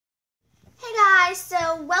guys,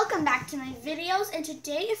 so welcome back to my videos, and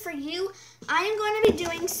today for you, I am going to be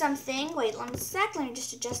doing something. Wait 1 sec, let me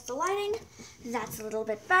just adjust the lighting. That's a little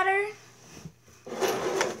bit better.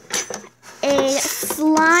 A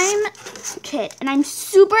slime kit, and I'm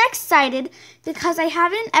super excited because I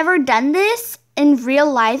haven't ever done this in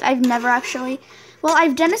real life. I've never actually, well,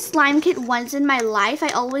 I've done a slime kit once in my life. I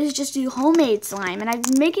always just do homemade slime, and I've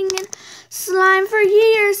been making slime for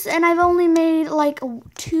years, and I've only made like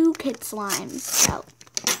 2 kit slimes. So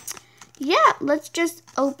yeah, let's just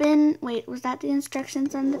open. Wait, was that the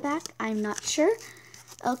instructions on the back? I'm not sure.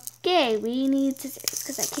 Okay, we need scissors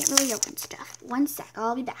because I can't really open stuff. 1 sec,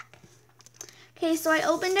 I'll be back. Okay, so I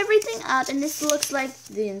opened everything up, and this looks like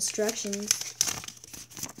the instructions.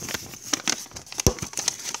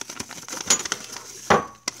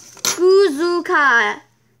 Guzuka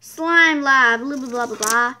Slime Lab, blah, blah, blah, blah,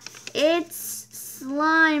 blah. It's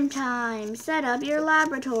slime time. Set up your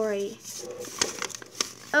laboratory.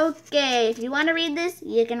 Okay, if you want to read this,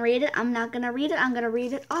 you can read it. I'm not going to read it. I'm going to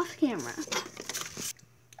read it off camera.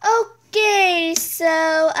 Okay,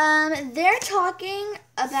 so they're talking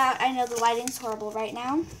about, I know the lighting's horrible right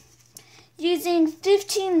now, using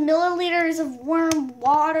 15 milliliters of warm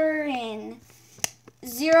water and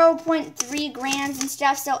 0.3 grams and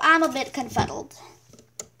stuff, so I'm a bit confuddled.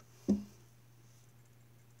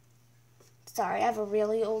 Sorry, I have a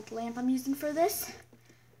really old lamp I'm using for this,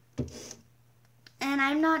 and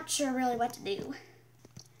I'm not sure really what to do.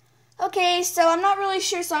 Okay, so I'm not really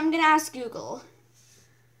sure, so I'm going to ask Google.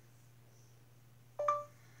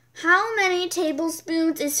 How many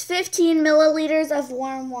tablespoons is 15 milliliters of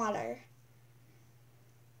warm water?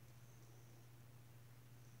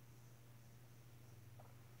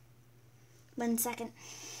 One second.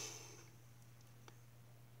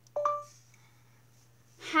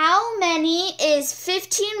 How many is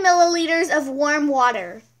 15 milliliters of warm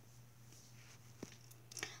water?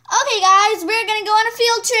 Okay, guys, we're going to go on a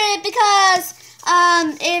field trip because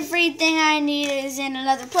everything I need is in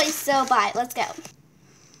another place, so bye. Let's go.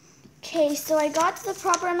 Okay, so I got the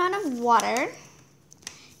proper amount of water,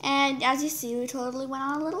 and as you see, we totally went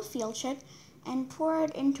on a little field trip and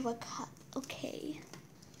poured into a cup. Okay,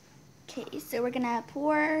 so we're gonna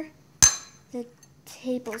pour the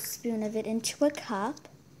tablespoon of it into a cup.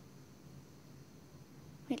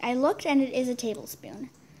 Wait, I looked and it is a tablespoon.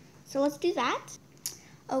 So let's do that.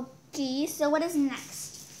 Okay, so what is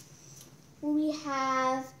next? We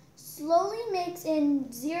have slowly mix in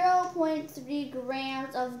 0.3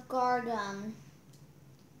 grams of gargum.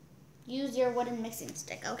 Use your wooden mixing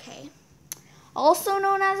stick. Okay. Also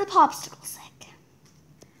known as a popsicle stick.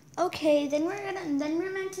 Okay, then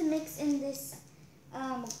we're meant to mix in this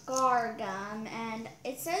gargum, and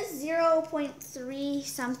it says 0.3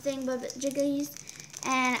 something jiggies,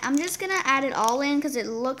 and I'm just gonna add it all in because it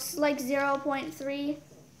looks like 0.3.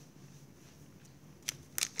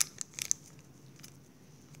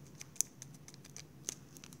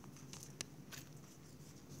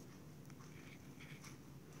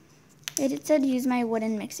 It said use my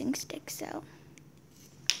wooden mixing stick, so.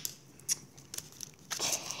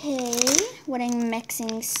 Okay, wooden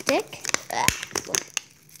mixing stick.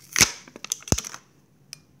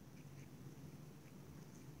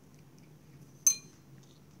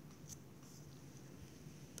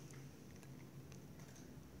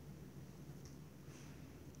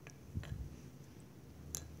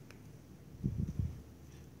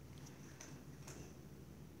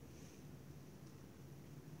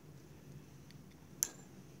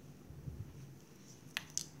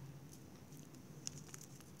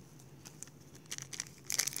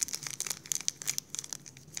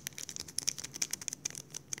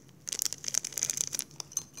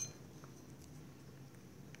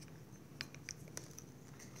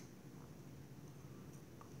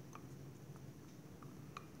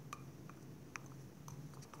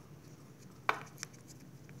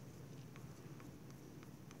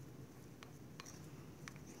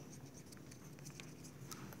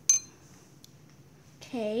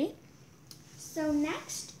 Okay, so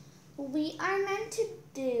next we are meant to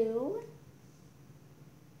do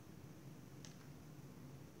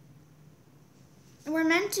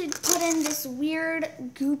put in this weird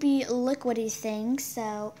goopy liquidy thing,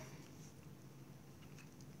 so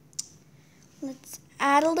let's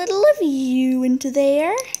add a little of you into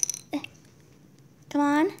there. Come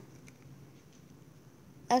on.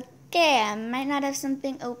 Okay, I might not have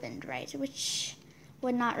something opened right, which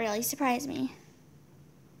would not really surprise me.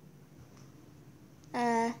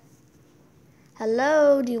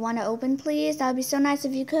 Hello, do you want to open, please? That would be so nice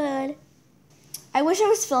if you could. I wish I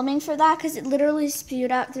was filming for that because it literally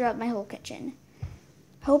spewed out throughout my whole kitchen.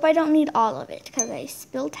 Hope I don't need all of it because I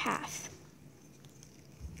spilled half.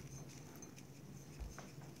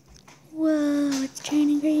 Whoa, it's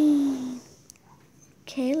turning green.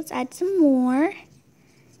 Okay, let's add some more.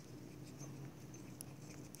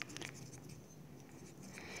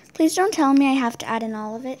 Please don't tell me I have to add in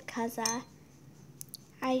all of it, because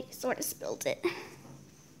I sort of spilled it. Come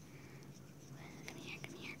here,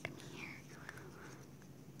 come here, come here.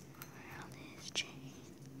 All this chain.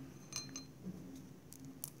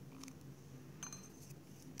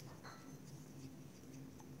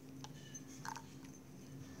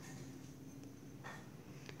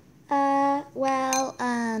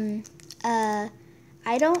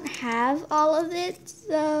 I don't have all of it,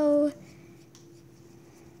 so...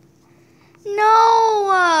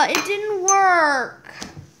 No, it didn't work.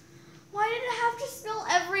 Why did it have to spill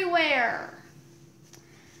everywhere?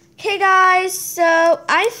 Okay, guys, so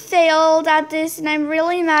I failed at this, and I'm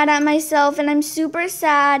really mad at myself, and I'm super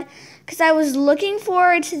sad, because I was looking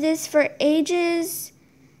forward to this for ages.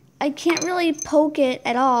 I can't really poke it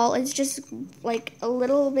at all. It's just like a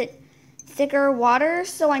little bit thicker water,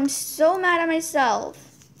 so I'm so mad at myself.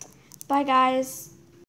 Bye, guys.